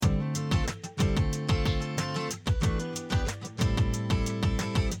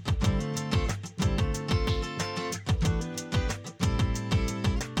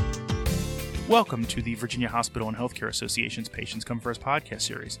Welcome to the Virginia Hospital and Healthcare Association's Patients Come First podcast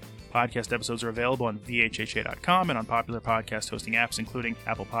series. Podcast episodes are available on VHHA.com and on popular podcast hosting apps including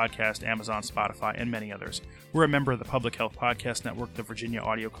Apple Podcast, Amazon, Spotify, and many others. We're a member of the Public Health Podcast Network, the Virginia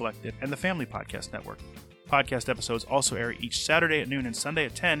Audio Collective, and the Family Podcast Network. Podcast episodes also air each Saturday at noon and Sunday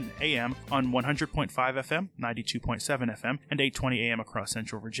at 10 a.m. on 100.5 FM, 92.7 FM, and 8:20 a.m. across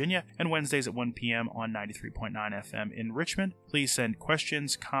Central Virginia, and Wednesdays at 1 p.m. on 93.9 FM in Richmond. Please send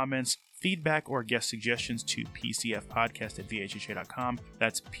questions, comments, feedback, or guest suggestions to pcfpodcast@vhha.com.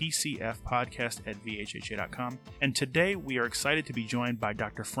 That's pcfpodcast@vhha.com. And today we are excited to be joined by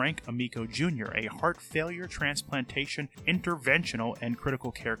Dr. Frank Amico Jr., a heart failure transplantation, interventional, and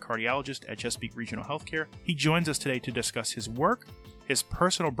critical care cardiologist at Chesapeake Regional Healthcare. He joins us today to discuss his work, his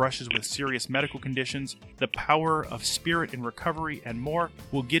personal brushes with serious medical conditions, the power of spirit in recovery, and more.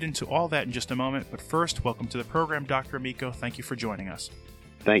 We'll get into all that in just a moment, but first, welcome to the program, Dr. Amico. Thank you for joining us.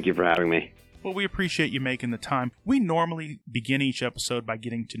 Thank you for having me. Well, we appreciate you making the time. We normally begin each episode by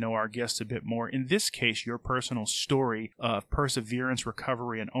getting to know our guests a bit more. In this case, your personal story of perseverance,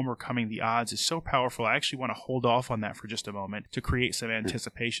 recovery, and overcoming the odds is so powerful. I actually want to hold off on that for just a moment to create some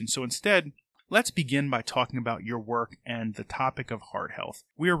anticipation. So instead, let's begin by talking about your work and the topic of heart health.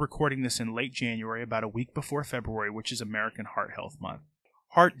 We are recording this in late January, about a week before February, which is American Heart Health Month.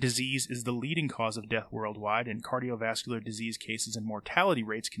 Heart disease is the leading cause of death worldwide, and cardiovascular disease cases and mortality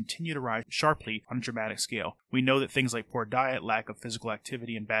rates continue to rise sharply on a dramatic scale. We know that things like poor diet, lack of physical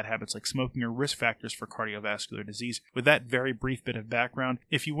activity, and bad habits like smoking are risk factors for cardiovascular disease. With that very brief bit of background,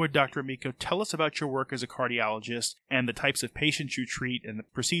 if you would, Dr. Amico, tell us about your work as a cardiologist and the types of patients you treat and the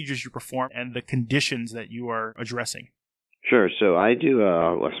procedures you perform and the conditions that you are addressing. Sure. So I do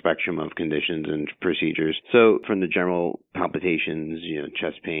a spectrum of conditions and procedures. So from the general palpitations,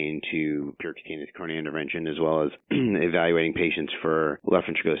 chest pain, to percutaneous coronary intervention, as well as evaluating patients for left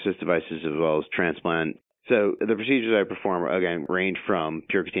ventricular assist devices, as well as transplant. So the procedures I perform, again, range from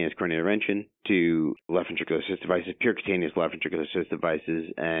percutaneous coronary intervention to left ventricular assist devices, percutaneous left ventricular assist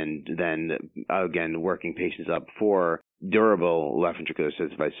devices, and then, again, working patients up for durable left ventricular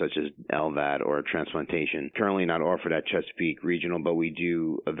assist devices such as LVAD or transplantation. Currently not offered at Chesapeake Regional, but we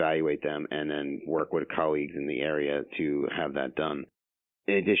do evaluate them and then work with colleagues in the area to have that done.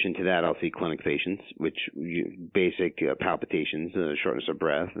 In addition to that, I'll see clinic patients, which basic palpitations, shortness of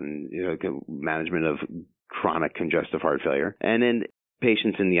breath, and management of chronic congestive heart failure. And then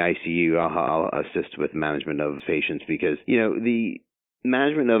patients in the ICU, I'll assist with management of patients because, the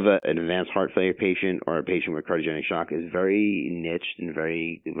management of an advanced heart failure patient or a patient with cardiogenic shock is very niched and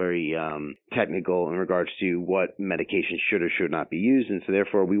very, very technical in regards to what medication should or should not be used. And so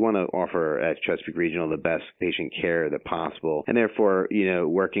therefore, we want to offer at Chesapeake Regional the best patient care that possible. And therefore,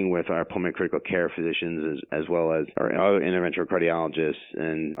 working with our pulmonary critical care physicians as well as our interventional cardiologists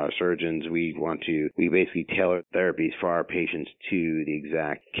and our surgeons, we basically tailor therapies for our patients to the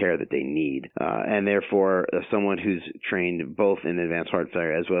exact care that they need. And therefore, someone who's trained both in advanced heart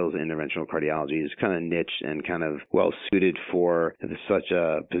failure as well as interventional cardiology is kind of niche and kind of well suited for such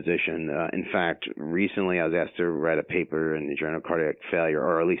a position. In fact, recently I was asked to write a paper in the Journal of Cardiac Failure,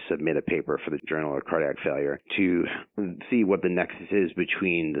 or at least submit a paper for the Journal of Cardiac Failure, to see what the nexus is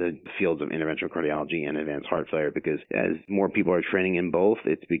between the fields of interventional cardiology and advanced heart failure, because as more people are training in both,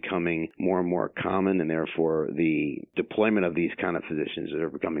 it's becoming more and more common, and therefore the deployment of these kind of physicians are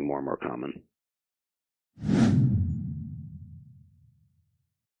becoming more and more common.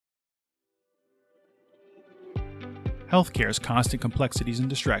 Healthcare's constant complexities and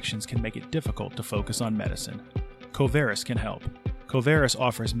distractions can make it difficult to focus on medicine. Coverys can help. Coverys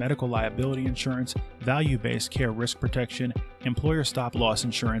offers medical liability insurance, value-based care risk protection, employer stop-loss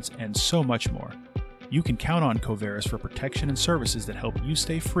insurance, and so much more. You can count on Coverys for protection and services that help you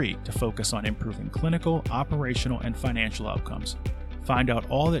stay free to focus on improving clinical, operational, and financial outcomes. Find out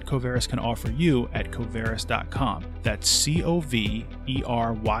all that Coverys can offer you at coverys.com. That's COVERYS.com.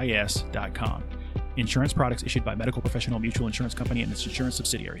 Insurance products issued by Medical Professional Mutual Insurance Company and its insurance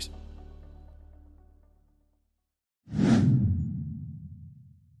subsidiaries.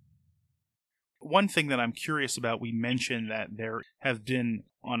 One thing that I'm curious about, we mentioned that there have been,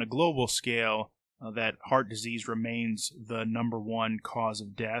 on a global scale, that heart disease remains the number one cause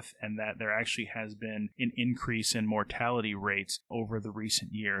of death, and that there actually has been an increase in mortality rates over the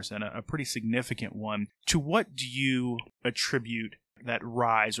recent years, and a pretty significant one. To what do you attribute that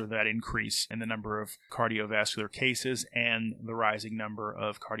rise or that increase in the number of cardiovascular cases and the rising number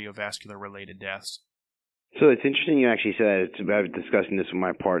of cardiovascular-related deaths? So it's interesting you actually said it. I was discussing this with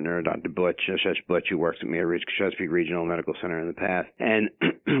my partner, Dr. Butch, who works with me at Chesapeake Regional Medical Center in the past. And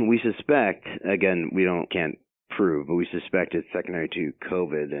we suspect, again, can't prove, but we suspect it's secondary to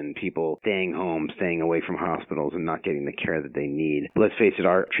COVID and people staying home, staying away from hospitals and not getting the care that they need. Let's face it,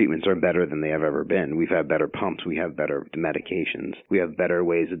 our treatments are better than they have ever been. We've had better pumps, we have better medications, we have better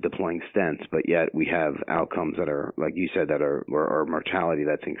ways of deploying stents, but yet we have outcomes that are, like you said, that are mortality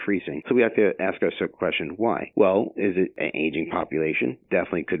that's increasing. So we have to ask ourselves the question, why? Well, is it an aging population?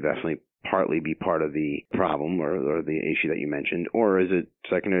 Could partly be part of the problem or the issue that you mentioned, or is it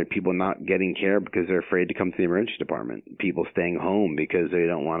secondary people not getting care because they're afraid to come to the emergency department, people staying home because they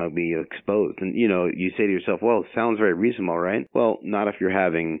don't want to be exposed? And, you say to yourself, well, it sounds very reasonable, right? Well, not if you're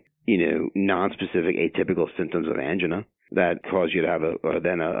having, non-specific atypical symptoms of angina that cause you to have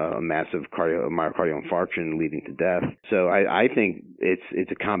a massive myocardial infarction leading to death. So I think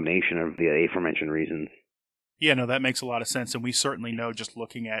it's a combination of the aforementioned reasons. Yeah, no, that makes a lot of sense. And we certainly know, just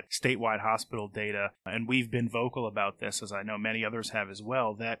looking at statewide hospital data, and we've been vocal about this, as I know many others have as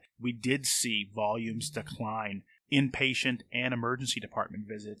well, that we did see volumes decline inpatient and emergency department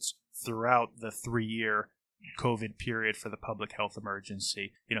visits throughout the 3-year COVID period for the public health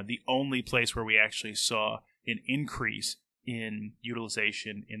emergency. The only place where we actually saw an increase in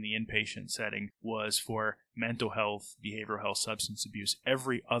utilization in the inpatient setting was for mental health, behavioral health, substance abuse.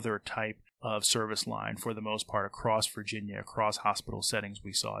 Every other type of service line, for the most part, across Virginia, across hospital settings,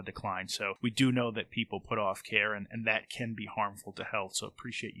 we saw a decline. So we do know that people put off care, and that can be harmful to health. So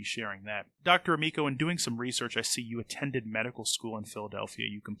appreciate you sharing that. Dr. Amico, in doing some research, I see you attended medical school in Philadelphia.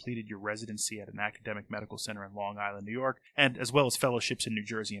 You completed your residency at an academic medical center in Long Island, New York, and as well as fellowships in New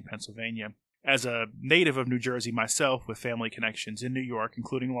Jersey and Pennsylvania. As a native of New Jersey myself, with family connections in New York,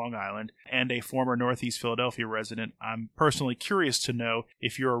 including Long Island, and a former Northeast Philadelphia resident, I'm personally curious to know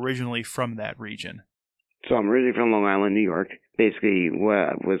if you're originally from that region. So I'm originally from Long Island, New York. Basically,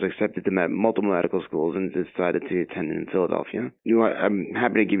 was accepted to multiple medical schools and decided to attend in Philadelphia. I'm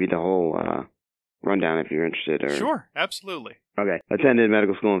happy to give you the whole rundown if you're interested. Sure, absolutely. Okay. Attended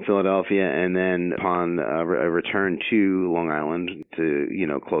medical school in Philadelphia, and then upon a return to Long Island to,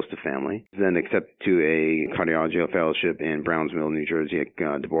 close to family, then accepted to a cardiology fellowship in Brownsville, New Jersey at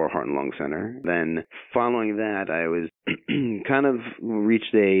DeBoer Heart and Lung Center. Then following that, I was kind of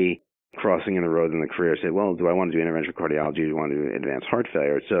reached a crossing in the road in the career. Said, well, do I want to do interventional cardiology? Do I want to do advanced heart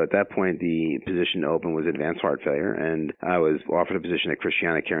failure? So at that point, the position open was advanced heart failure, and I was offered a position at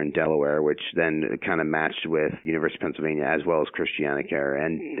Christianacare in Delaware, which then kind of matched with University of Pennsylvania as well as Christianacare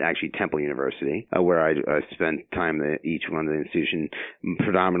and actually Temple University, where I spent time at each one of the institutions,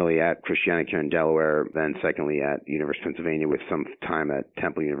 predominantly at Christianacare in Delaware, then secondly at University of Pennsylvania with some time at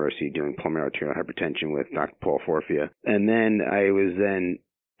Temple University doing pulmonary arterial hypertension with Dr. Paul Forfia. And then I was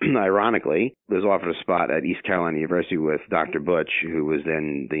ironically, was offered a spot at East Carolina University with Dr. Butch, who was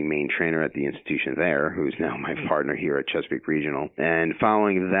then the main trainer at the institution there, who's now my partner here at Chesapeake Regional. And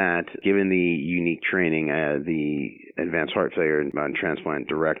following that, given the unique training, the advanced heart failure and transplant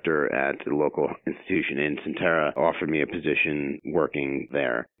director at the local institution in Centera offered me a position working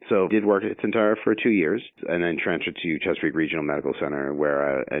there. So did work at Centera for 2 years, and then transferred to Chesapeake Regional Medical Center,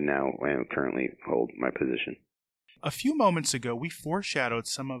 where I now currently hold my position. A few moments ago, we foreshadowed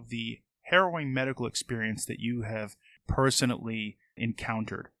some of the harrowing medical experience that you have personally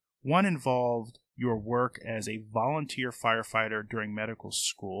encountered. One involved your work as a volunteer firefighter during medical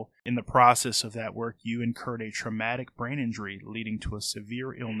school. In the process of that work, you incurred a traumatic brain injury leading to a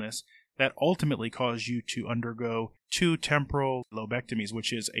severe illness that ultimately caused you to undergo 2 temporal lobectomies,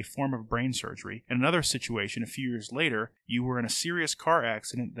 which is a form of brain surgery. In another situation, a few years later, you were in a serious car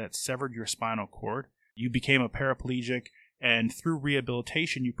accident that severed your spinal cord. You became a paraplegic, and through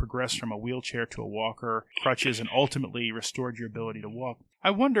rehabilitation, you progressed from a wheelchair to a walker, crutches, and ultimately restored your ability to walk.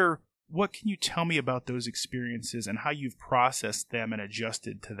 I wonder, what can you tell me about those experiences and how you've processed them and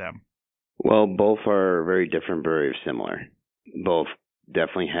adjusted to them? Well, both are very different, very similar. Both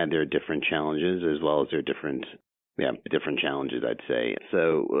definitely had their different challenges as well as their different challenges, I'd say.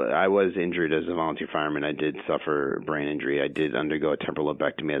 So I was injured as a volunteer fireman. I did suffer brain injury. I did undergo a temporal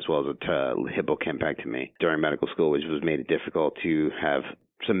lobectomy as well as a hippocampectomy during medical school, which was made it difficult to have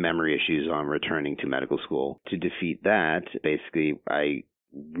some memory issues on returning to medical school. To defeat that, basically, I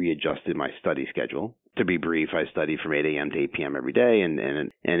readjusted my study schedule. To be brief, I studied from 8 a.m. to 8 p.m. every day, and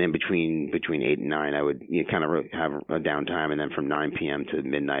in between 8 and 9, I would kind of have a downtime, and then from 9 p.m. to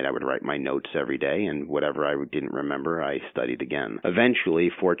midnight, I would write my notes every day, and whatever I didn't remember, I studied again. Eventually,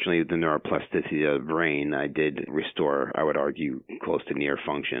 fortunately, the neuroplasticity of the brain, I did restore, I would argue, close to near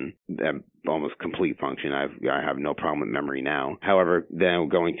function. almost complete function. I have no problem with memory now. However, then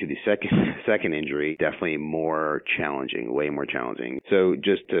going to the second injury, definitely more challenging, way more challenging. So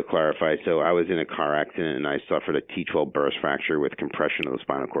just to clarify, so I was in a car accident and I suffered a T12 burst fracture with compression of the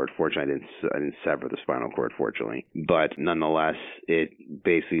spinal cord. Fortunately, I didn't sever the spinal cord, fortunately. But nonetheless, it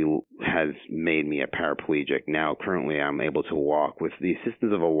basically has made me a paraplegic. Now, currently, I'm able to walk with the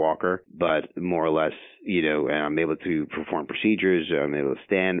assistance of a walker, but more or less, and I'm able to perform procedures. I'm able to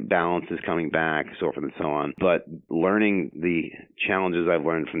stand, balance is coming back, so forth and so on. But learning the challenges I've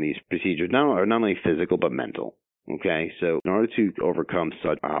learned from these procedures, are not only physical, but mental. Okay, so in order to overcome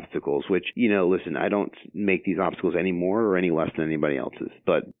such obstacles, which, listen, I don't make these obstacles any more or any less than anybody else's,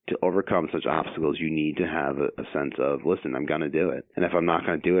 but to overcome such obstacles, you need to have a sense of, listen, I'm going to do it. And if I'm not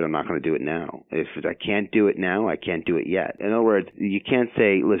going to do it, I'm not going to do it now. If I can't do it now, I can't do it yet. In other words, you can't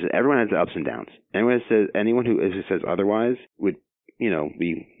say, listen, everyone has ups and downs. Anyone who says otherwise would,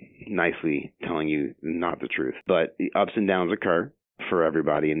 be nicely telling you not the truth. But the ups and downs occur for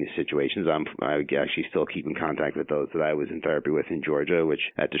everybody in these situations. I actually still keep in contact with those that I was in therapy with in Georgia, which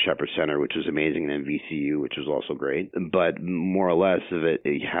at the Shepherd Center, which was amazing, and then VCU, which was also great. But more or less of it,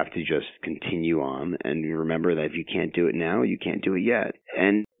 you have to just continue on and remember that if you can't do it now, you can't do it yet.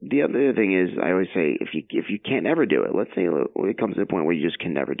 And the other thing is, I always say, if you can't ever do it, let's say it comes to a point where you just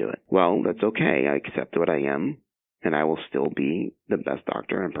can never do it. Well, that's okay. I accept what I am, and I will still be the best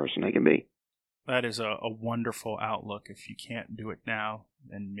doctor and person I can be. That is a wonderful outlook. If you can't do it now,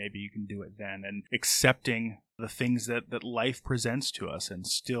 then maybe you can do it then. And accepting the things that life presents to us and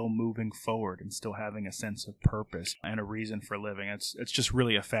still moving forward and still having a sense of purpose and a reason for living. It's just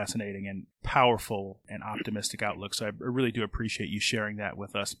really a fascinating and powerful and optimistic outlook. So I really do appreciate you sharing that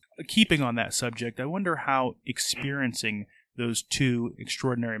with us. Keeping on that subject, I wonder how experiencing those two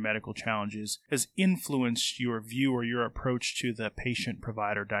extraordinary medical challenges has influenced your view or your approach to the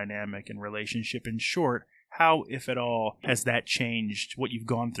patient-provider dynamic and relationship. In short, how, if at all, has that changed what you've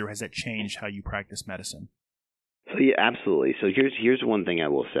gone through? Has that changed how you practice medicine? So yeah, absolutely. So here's one thing I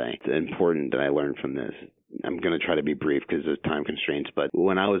will say. It's important that I learned from this. I'm going to try to be brief because there's time constraints, but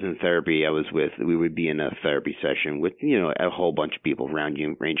when I was in therapy, we would be in a therapy session with, a whole bunch of people around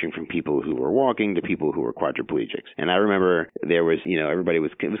you, ranging from people who were walking to people who were quadriplegics. And I remember there was,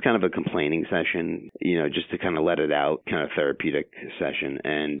 it was kind of a complaining session, just to kind of let it out, kind of therapeutic session.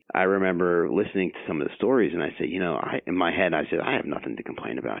 And I remember listening to some of the stories and I said, in my head, I said, I have nothing to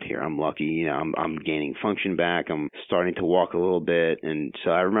complain about here. I'm lucky, I'm gaining function back. I'm starting to walk a little bit. And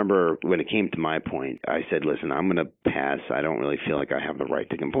so I remember when it came to my point, I said, listen, I'm going to pass. I don't really feel like I have the right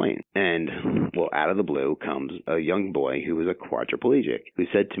to complain. And, well, out of the blue comes a young boy who was a quadriplegic who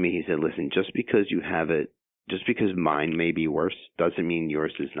said to me, he said, listen, just because you have it, just because mine may be worse, doesn't mean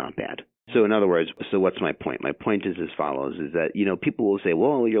yours is not bad. So in other words, so what's my point? My point is as follows, is that, people will say,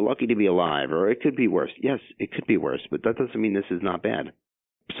 well, you're lucky to be alive, or it could be worse. Yes, it could be worse, but that doesn't mean this is not bad.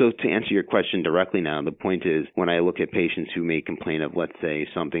 So to answer your question directly now, the point is when I look at patients who may complain of, let's say,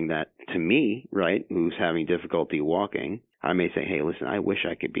 something that to me, right, who's having difficulty walking, I may say, hey, listen, I wish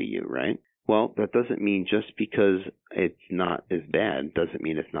I could be you, right? Well, that doesn't mean just because it's not as bad doesn't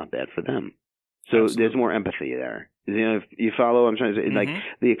mean it's not bad for them. So Absolutely. There's more empathy there. If you follow what I'm trying to say, like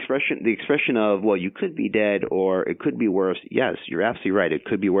the expression of, well, you could be dead or it could be worse. Yes, you're absolutely right. It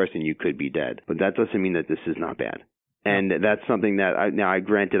could be worse and you could be dead. But that doesn't mean that this is not bad. And that's something that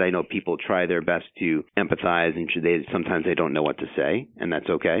granted, I know people try their best to empathize and sometimes they don't know what to say, and that's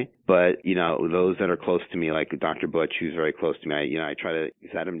okay. But, those that are close to me, like Dr. Butch, who's very close to me, I try to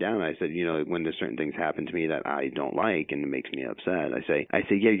sat him down. I said, when there's certain things happen to me that I don't like and it makes me upset, I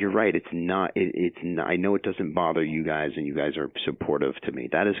say, yeah, you're right. It's not, I know it doesn't bother you guys and you guys are supportive to me.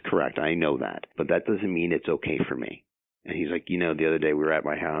 That is correct. I know that. But that doesn't mean it's okay for me. And he's like, the other day we were at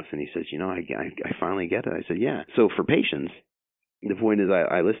my house and he says, I finally get it. I said, yeah. So for patients, the point is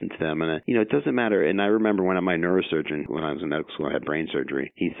I listen to them and, it doesn't matter. And I remember when my neurosurgeon, when I was in medical school, I had brain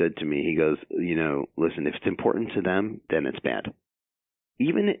surgery. He said to me, he goes, listen, if it's important to them, then it's bad.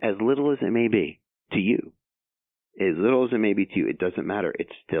 Even as little as it may be to you, as little as it may be to you, it doesn't matter.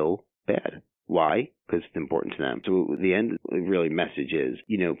 It's still bad. Why? Because it's important to them. So the end really message is,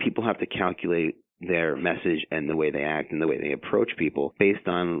 people have to calculate their message and the way they act and the way they approach people based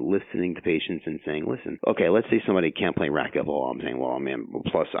on listening to patients and saying, listen, okay, let's say somebody can't play racquetball. I'm saying, well, man,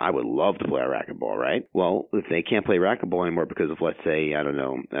 plus I would love to play racquetball, right? Well, if they can't play racquetball anymore because of, let's say, I don't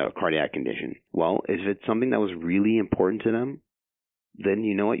know, a cardiac condition, well, if it's something that was really important to them, then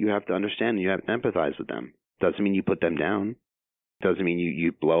you know what? You have to understand and you have to empathize with them. Doesn't mean you put them down. Doesn't mean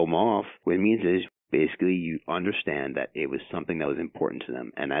you blow them off. What it means is basically you understand that it was something that was important to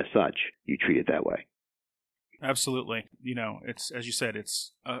them, and as such, you treat it that way. Absolutely. It's, as you said,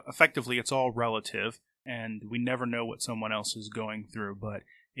 it's effectively it's all relative, and we never know what someone else is going through. But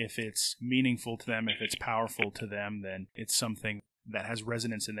if it's meaningful to them, if it's powerful to them, then it's something that has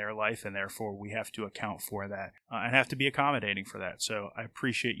resonance in their life, and therefore we have to account for that and have to be accommodating for that. So I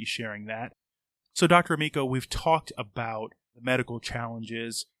appreciate you sharing that. So, Dr. Amico, we've talked about the medical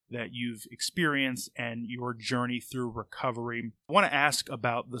challenges that you've experienced and your journey through recovery. I want to ask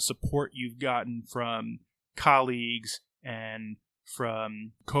about the support you've gotten from colleagues and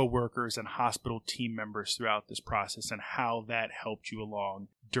from coworkers and hospital team members throughout this process, and how that helped you along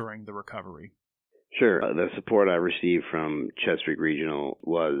during the recovery. Sure. The support I received from Chesapeake Regional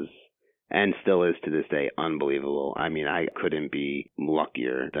was, and still is to this day, unbelievable. I mean, I couldn't be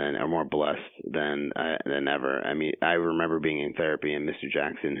luckier than, or more blessed than ever. I mean, I remember being in therapy, and Mr.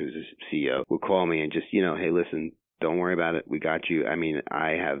 Jackson, who's the CEO, would call me and just, hey, listen, don't worry about it. We got you. I mean,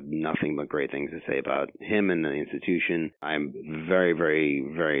 I have nothing but great things to say about him and the institution. I'm very,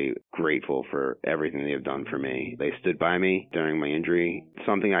 very, very grateful for everything they have done for me. They stood by me during my injury,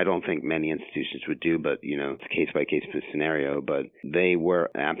 something I don't think many institutions would do, but, it's a case-by-case scenario, but they were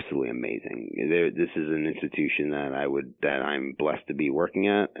absolutely amazing. This is an institution that I'm blessed to be working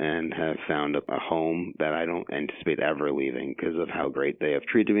at, and have found a home that I don't anticipate ever leaving because of how great they have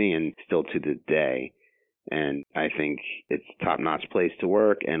treated me, and still to this day. And I think it's a top-notch place to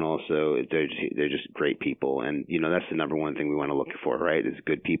work, and also they're just great people. And, that's the number one thing we want to look for, right, is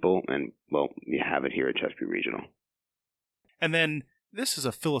good people. And, well, you have it here at Chesapeake Regional. And then this is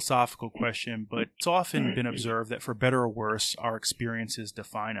a philosophical question, but it's often been observed that for better or worse, our experiences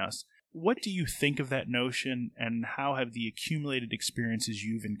define us. What do you think of that notion, and how have the accumulated experiences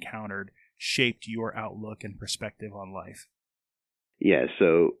you've encountered shaped your outlook and perspective on life? Yeah,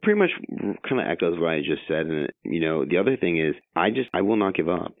 so pretty much kind of echoes what I just said. And, the other thing is I will not give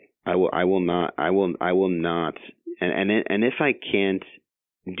up. I will not, and if I can't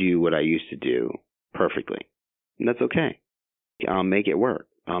do what I used to do perfectly, that's okay. I'll make it work.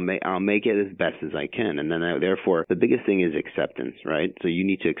 I'll make it as best as I can. And then therefore the biggest thing is acceptance, right? So you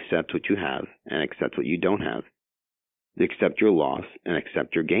need to accept what you have and accept what you don't have. Accept your loss and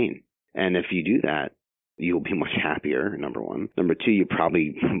accept your gain. And if you do that, you'll be much happier, number one. Number two, you'll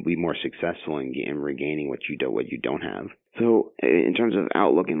probably be more successful in regaining what you don't have. So in terms of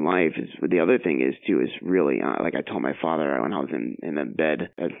outlook in life, the other thing is really, like I told my father when I was in the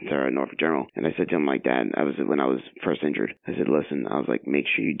bed at Norfolk General, and I said to him, like, Dad, when I was first injured, I said, listen, I was like, make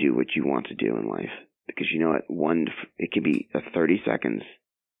sure you do what you want to do in life. Because it can be 30 seconds,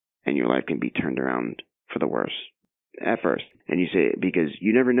 and your life can be turned around for the worse at first. And you say, because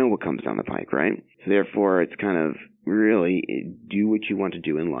you never know what comes down the pike, right? So therefore, it's kind of really do what you want to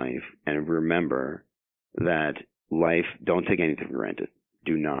do in life, and remember that life, don't take anything for granted.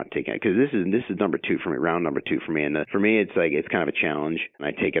 Do not take it, because this is number two for me, round number two for me. And for me, it's kind of a challenge, and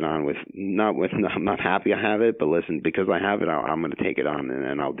I take it on I'm not happy I have it, but listen, because I have it, I'm going to take it on,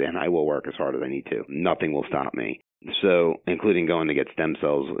 and I will work as hard as I need to. Nothing will stop me. So, including going to get stem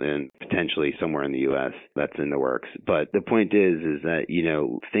cells in potentially somewhere in the U.S. That's in the works. But the point is that,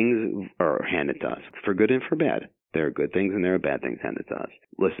 things are handed to us for good and for bad. There are good things and there are bad things handed to us.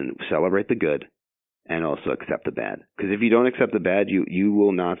 Listen, celebrate the good and also accept the bad. Because if you don't accept the bad, you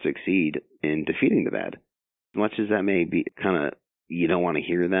will not succeed in defeating the bad. As much as that may be kind of, you don't want to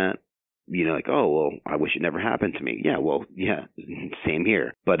hear that. Like, oh, well, I wish it never happened to me. Yeah, well, yeah, same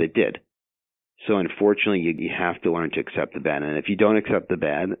here. But it did. So unfortunately, you have to learn to accept the bad. And if you don't accept the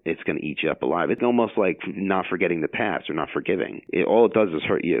bad, it's going to eat you up alive. It's almost like not forgetting the past or not forgiving. All it does is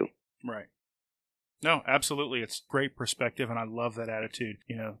hurt you. Right. No, absolutely. It's great perspective, and I love that attitude.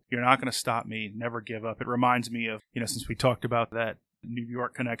 You're not going to stop me. Never give up. It reminds me of, since we talked about that New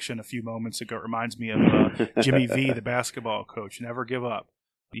York connection a few moments ago, it reminds me of Jimmy V, the basketball coach. Never give up.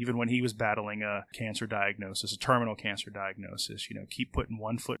 Even when he was battling a cancer diagnosis, a terminal cancer diagnosis, keep putting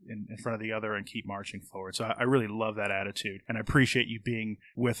one foot in front of the other and keep marching forward. So I really love that attitude, and I appreciate you being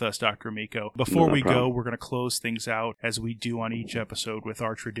with us, Dr. Amico. Before we go, we're going to close things out, as we do on each episode, with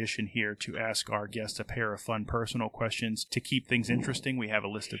our tradition here to ask our guests a pair of fun personal questions. To keep things interesting, we have a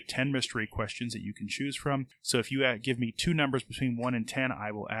list of 10 mystery questions that you can choose from. So if you give me two numbers between 1 and 10,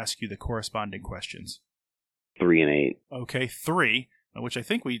 I will ask you the corresponding questions. 3 and 8. Okay, 3. Which I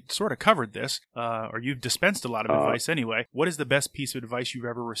think we sort of covered this, or you've dispensed a lot of advice anyway. What is the best piece of advice you've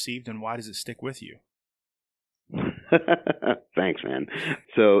ever received, and why does it stick with you? Thanks, man.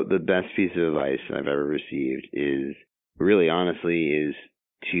 So the best piece of advice I've ever received is, really honestly, is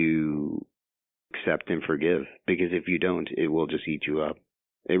to accept and forgive. Because if you don't, it will just eat you up.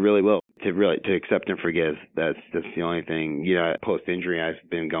 It really will. to accept and forgive. That's the only thing. Post injury, I've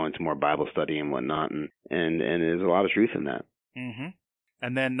been going to more Bible study and whatnot, and there's a lot of truth in that. Mm-hmm.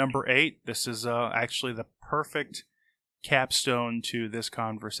 And then number 8, this is actually the perfect capstone to this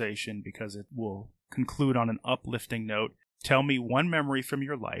conversation because it will conclude on an uplifting note. Tell me one memory from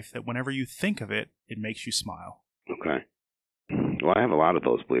your life that whenever you think of it, it makes you smile. Okay. Well, I have a lot of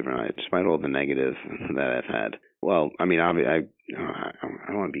those, believe it or not, despite all the negatives that I've had. Well, I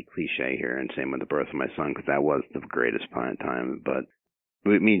don't want to be cliche here and say with the birth of my son, because that was the greatest point in time. But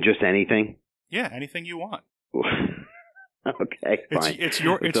I mean, just anything. Yeah, anything you want. Okay, fine. It's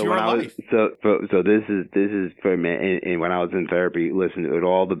your life. So this is for me. And when I was in therapy, listen, with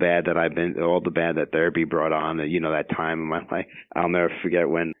all the bad that therapy brought on, that time in my life, I'll never forget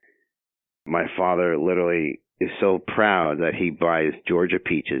when my father literally is so proud that he buys Georgia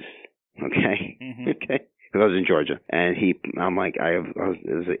peaches. Okay, mm-hmm. Okay. Because I was in Georgia, and it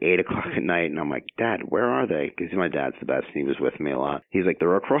was at 8 o'clock at night, and I'm like, Dad, where are they? Because my dad's the best, and he was with me a lot. He's like,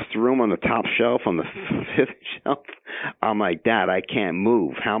 they're across the room on the top shelf, on the 5th shelf. I'm like, Dad, I can't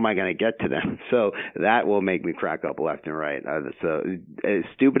move. How am I going to get to them? So that will make me crack up left and right. So as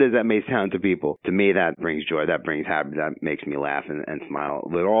stupid as that may sound to people, to me that brings joy, that brings happiness, that makes me laugh and smile.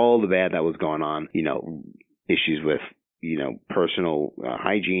 With all the bad that was going on, issues with personal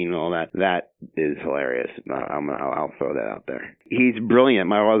hygiene and all that. That is hilarious. I'll throw that out there. He's brilliant.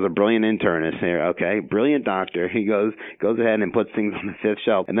 My father's a brilliant internist here. Okay, brilliant doctor. He goes ahead and puts things on the 5th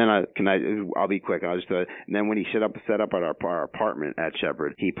shelf. And then I'll be quick. I'll just do it. And then when he set up at our apartment at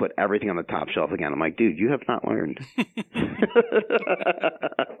Shepherd, he put everything on the top shelf again. I'm like, dude, you have not learned.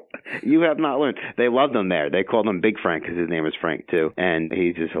 You have not learned. They loved him there. They called him Big Frank because his name is Frank too, and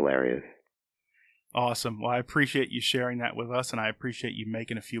he's just hilarious. Awesome. Well, I appreciate you sharing that with us, and I appreciate you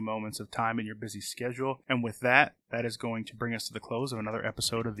making a few moments of time in your busy schedule. And with that is going to bring us to the close of another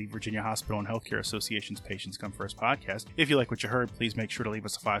episode of the Virginia Hospital and Healthcare Association's Patients Come First podcast. If you like what you heard, please make sure to leave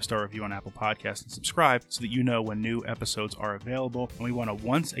us a 5-star review on Apple Podcasts and subscribe so that you know when new episodes are available. And we want to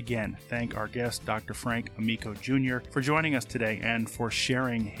once again thank our guest, Dr. Frank Amico Jr., for joining us today and for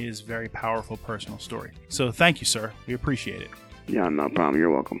sharing his very powerful personal story. So thank you, sir. We appreciate it. Yeah, no problem. You're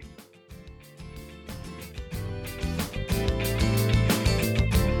welcome.